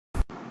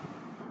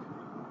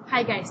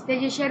Hi guys,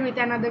 Tejas here with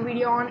another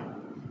video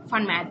on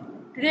Fun Math.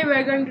 Today we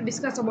are going to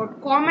discuss about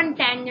common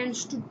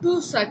tangents to two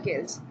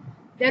circles.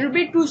 There will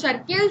be two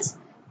circles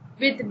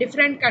with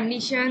different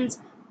conditions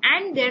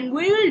and then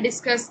we will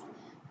discuss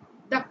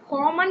the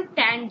common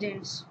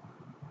tangents.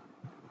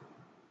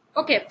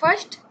 Okay,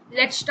 first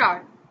let's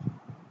start.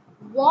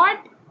 What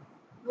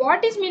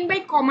is meant by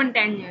common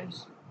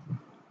tangents?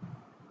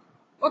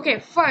 Okay,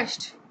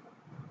 first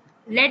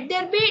let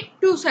there be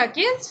two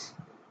circles.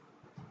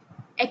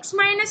 X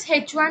minus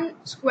h1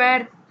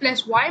 square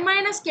plus y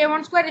minus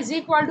k1 square is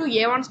equal to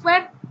a1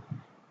 square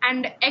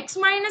and x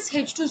minus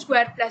h2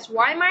 square plus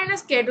y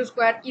minus k2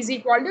 square is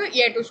equal to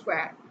a2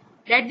 square.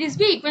 Let this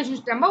be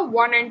equations number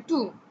 1 and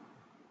 2.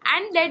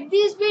 And let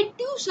these be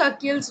two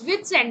circles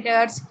with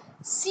centers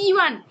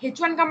C1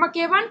 h1 comma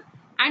k1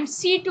 and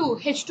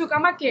C2 h2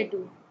 comma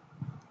k2.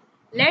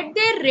 Let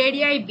their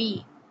radii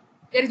be.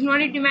 There is no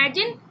need to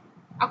imagine.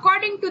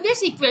 According to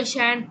this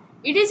equation,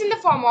 it is in the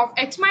form of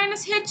x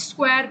minus h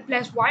square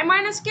plus y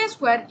minus k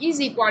square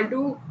is equal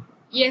to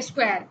a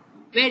square,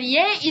 where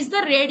a is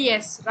the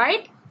radius,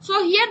 right?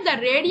 So here the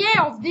radii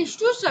of these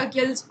two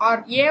circles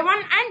are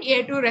a1 and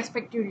a2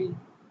 respectively.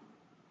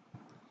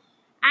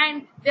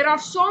 And there are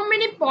so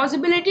many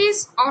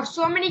possibilities or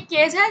so many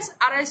cases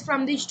arise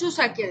from these two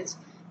circles.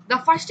 The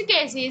first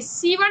case is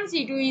C1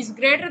 C2 is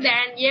greater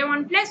than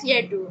a1 plus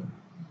a2.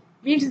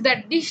 Means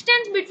the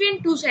distance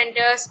between two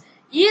centers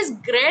is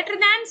greater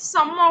than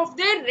sum of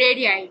their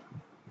radii.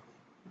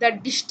 The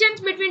distance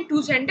between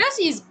two centers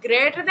is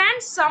greater than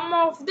sum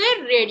of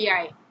their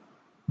radii.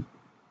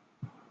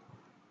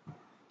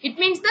 It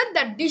means that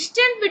the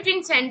distance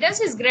between centers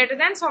is greater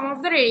than sum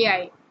of the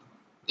radii.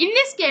 In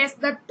this case,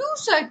 the two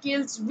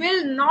circles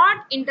will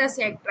not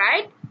intersect,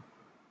 right?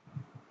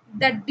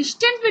 The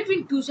distance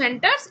between two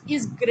centers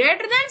is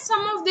greater than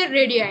sum of their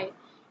radii.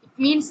 It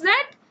means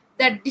that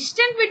the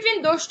distance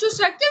between those two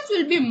circles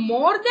will be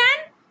more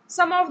than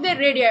sum of their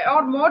radii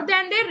or more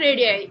than their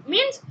radii.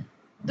 Means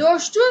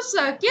those two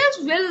circles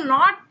will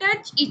not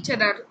touch each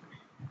other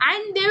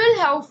and they will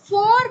have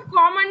four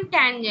common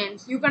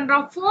tangents. You can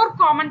draw four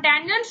common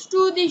tangents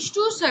to these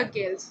two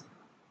circles.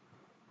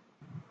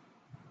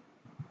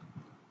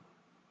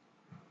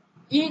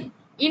 In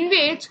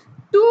which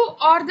two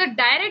are the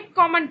direct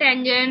common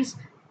tangents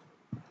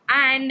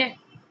and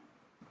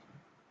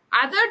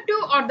other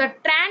two are the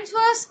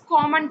transverse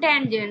common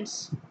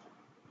tangents.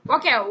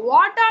 Okay,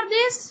 what are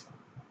these?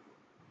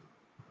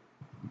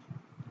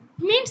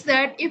 Means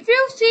that if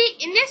you see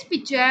in this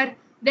picture,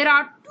 there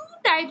are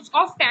two types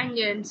of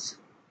tangents.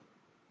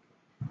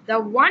 The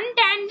one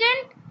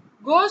tangent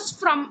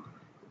goes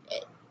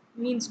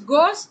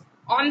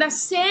on the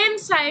same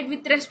side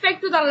with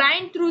respect to the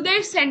line through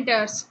their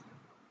centers.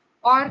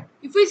 Or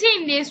if we see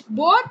in this,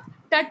 both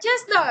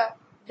touches the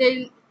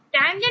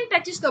tangent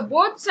touches the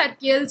both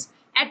circles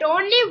at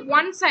only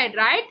one side,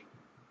 right?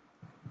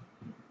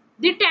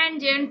 The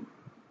tangent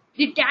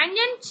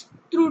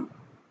through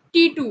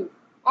T2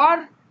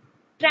 or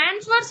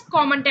transverse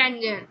common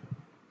tangent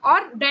or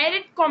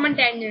direct common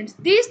tangents.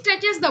 These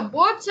touches the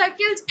both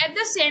circles at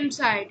the same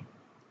side.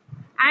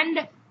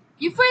 And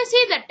if I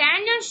see the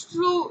tangents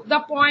through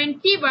the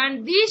point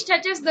T1, these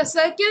touches the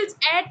circles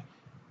at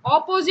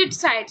opposite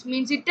sides.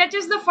 Means it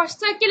touches the first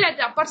circle at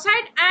the upper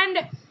side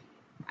and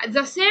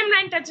the same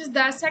line touches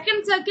the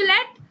second circle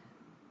at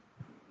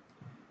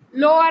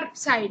lower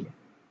side.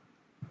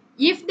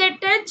 If they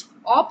touch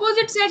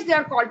opposite sides, they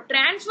are called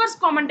transverse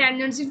common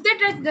tangents. If they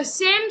touch the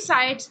same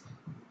sides,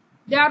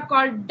 they are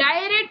called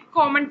direct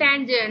common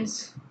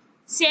tangents.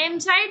 Same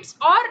sides,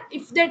 or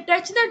if they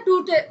touch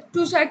the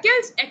two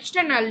circles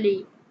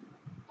externally,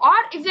 or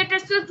if they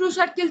touch the two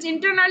circles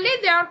internally,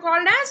 they are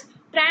called as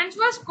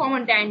transverse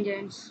common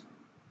tangents.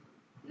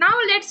 Now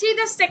let's see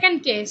the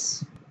second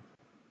case.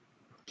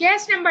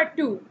 Case number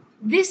 2.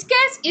 This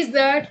case is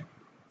that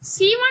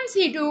C1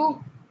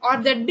 C2 or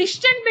the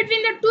distance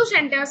between the two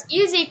centers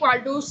is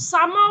equal to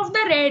sum of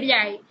the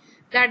radii.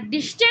 The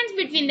distance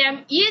between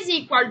them is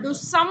equal to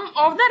sum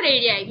of the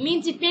radii.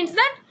 It means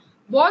that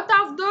both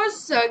of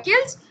those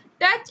circles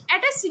touch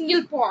at a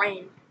single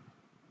point.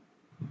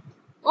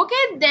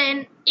 Okay,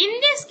 then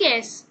in this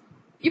case,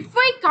 if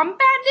I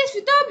compare this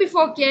with the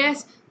before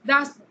case,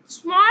 the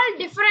small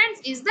difference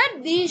is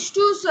that these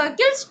two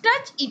circles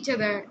touch each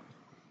other.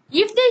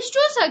 If these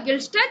two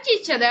circles touch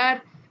each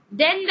other,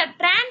 then the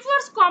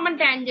transverse common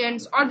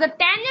tangents or the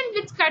tangent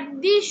which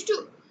cut these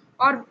two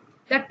or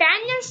the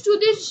tangents to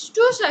these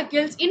two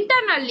circles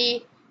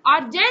internally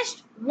are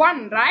just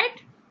one,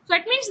 right? So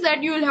it means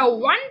that you will have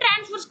one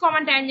transverse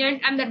common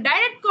tangent and the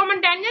direct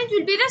common tangent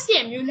will be the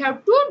same. You will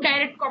have two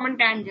direct common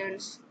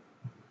tangents.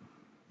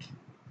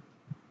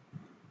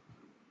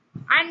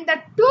 And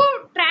the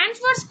two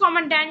transverse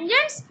common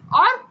tangents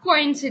are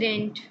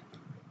coincident.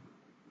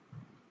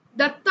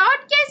 The third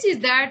case is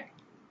that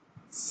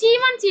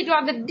C1 C2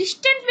 or the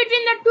distance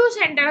between the two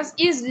centers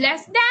is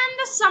less than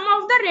the sum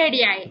of the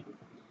radii.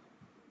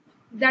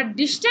 The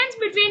distance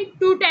between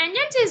two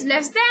tangents is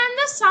less than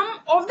the sum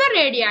of the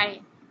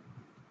radii.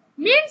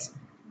 Means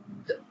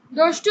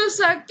those two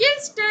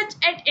circles touch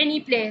at any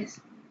place.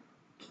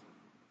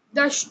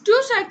 The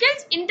two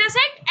circles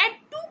intersect at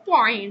 2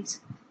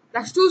 points.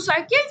 The two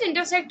circles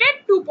intersect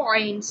at 2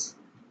 points.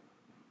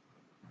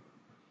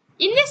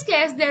 In this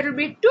case, there will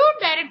be two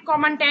direct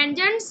common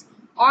tangents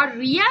are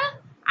real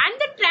and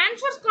the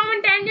transverse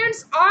common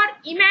tangents are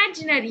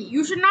imaginary.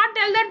 You should not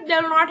tell that they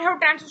will not have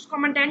transverse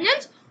common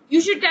tangents. You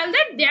should tell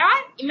that they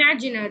are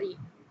imaginary.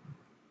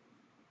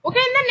 Okay,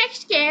 in the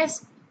next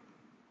case,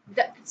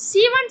 the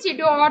C1,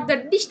 C2 or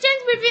the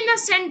distance between the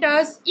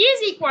centers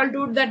is equal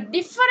to the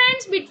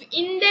difference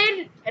between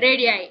their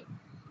radii.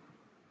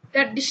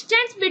 The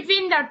distance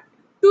between the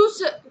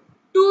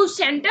two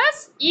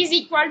centers is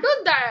equal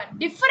to the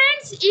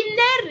difference in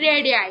their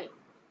radii.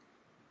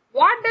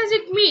 What does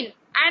it mean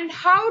and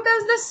how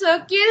does the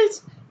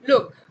circles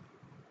look?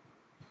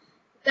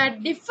 The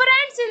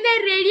difference in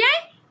their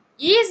radii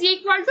is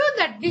equal to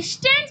the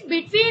distance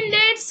between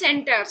their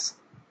centers.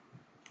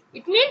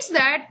 It means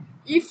that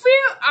if we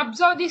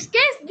observe this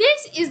case,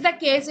 this is the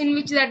case in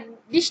which the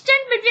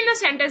distance between the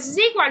centers is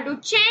equal to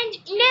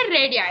change in a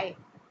radii.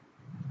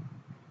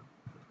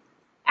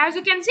 As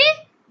you can see,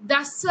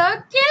 the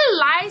smaller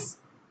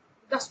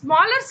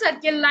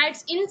circle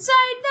lies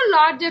inside the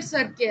larger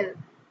circle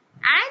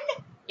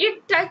and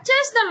it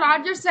touches the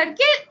larger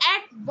circle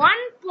at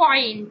one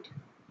point.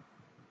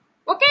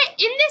 Okay,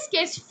 in this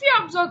case, if you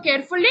observe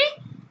carefully,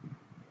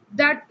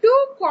 the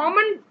two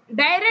common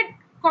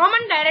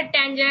direct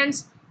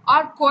tangents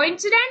are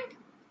coincident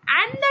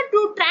and the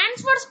two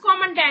transverse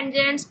common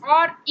tangents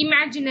are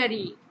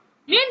imaginary.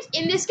 Means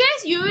in this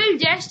case, you will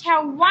just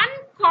have one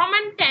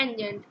common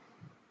tangent.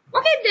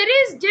 Okay, there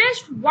is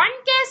just one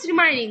case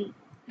remaining.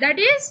 That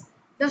is,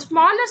 the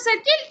smaller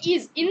circle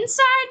is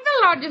inside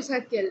the larger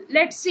circle.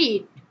 Let's see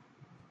it.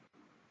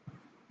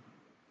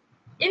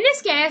 In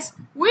this case,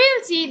 we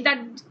will see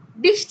that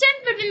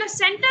distance between the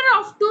center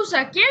of two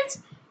circles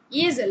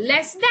is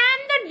less than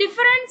the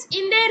difference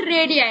in their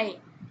radii.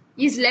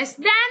 Means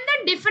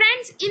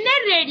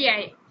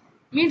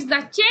the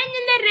change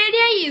in their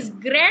radii is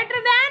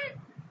greater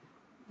than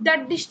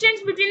the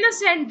distance between the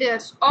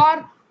centers,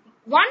 or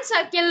one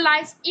circle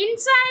lies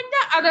inside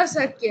the other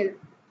circle.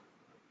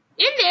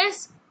 In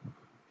this,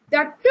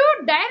 the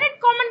two direct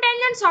common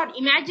tangents are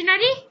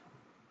imaginary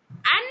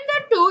and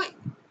the two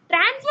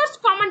transverse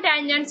common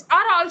tangents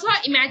are also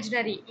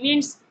imaginary.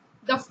 Means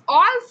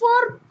all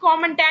four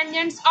common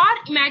tangents are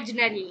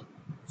imaginary.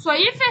 So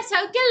if a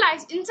circle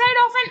lies inside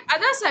of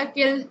another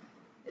circle,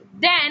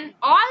 then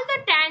all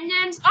the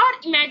tangents are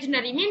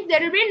imaginary. Means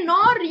there will be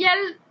no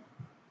real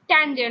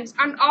tangents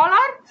and all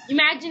are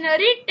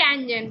imaginary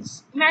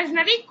tangents,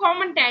 imaginary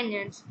common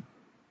tangents.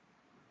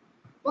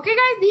 Okay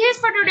guys, this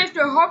is for today's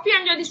video. Hope you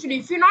enjoyed this video.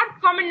 If you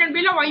not, comment down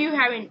below why you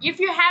haven't. If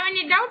you have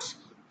any doubts,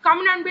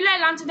 comment down below.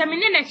 I'll answer them in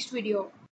the next video.